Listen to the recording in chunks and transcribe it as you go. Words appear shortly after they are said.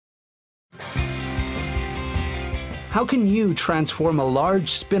How can you transform a large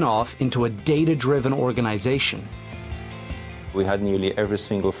spin-off into a data-driven organization? We had nearly every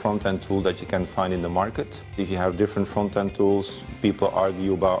single front-end tool that you can find in the market. If you have different front-end tools, people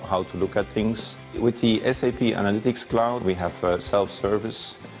argue about how to look at things. With the SAP Analytics Cloud, we have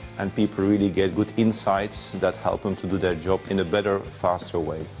self-service, and people really get good insights that help them to do their job in a better, faster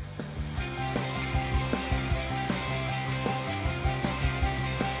way.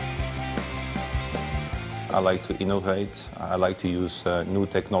 I like to innovate. I like to use new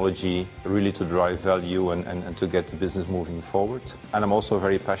technology really to drive value and to get the business moving forward. And I'm also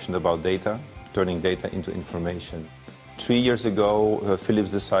very passionate about data, turning data into information. 3 years ago,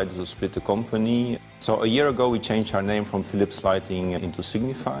 Philips decided to split the company. So a year ago, we changed our name from Philips Lighting into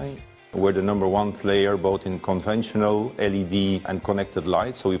Signify. We're the #1 player both in conventional, LED and connected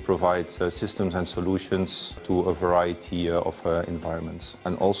lights, so we provide systems and solutions to a variety of environments,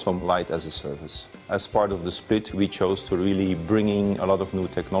 and also light as a service. As part of the split, we chose to really bring in a lot of new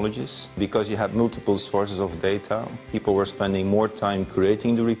technologies. Because you had multiple sources of data, people were spending more time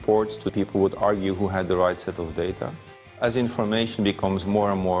creating the reports, so people would argue who had the right set of data. As information becomes more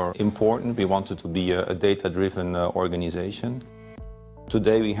and more important, we wanted to be a data-driven organization.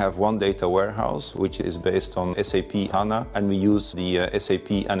 Today we have one data warehouse, which is based on SAP HANA, and we use the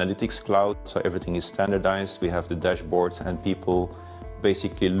SAP Analytics Cloud, so everything is standardized. We have the dashboards, and people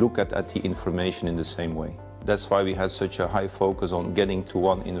basically look at the information in the same way. That's why we had such a high focus on getting to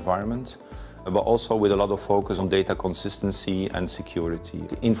one environment, but also with a lot of focus on data consistency and security.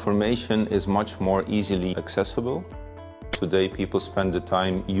 The information is much more easily accessible. Today people spend the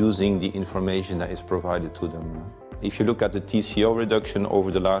time using the information that is provided to them. If you look at the TCO reduction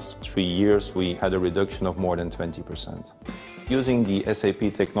over the last 3 years, we had a reduction of more than 20%. Using the SAP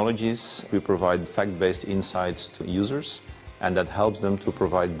technologies, we provide fact-based insights to users, and that helps them to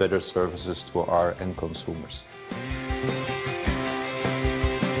provide better services to our end consumers.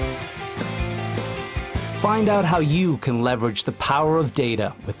 Find out how you can leverage the power of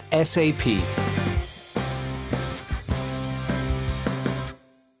data with SAP.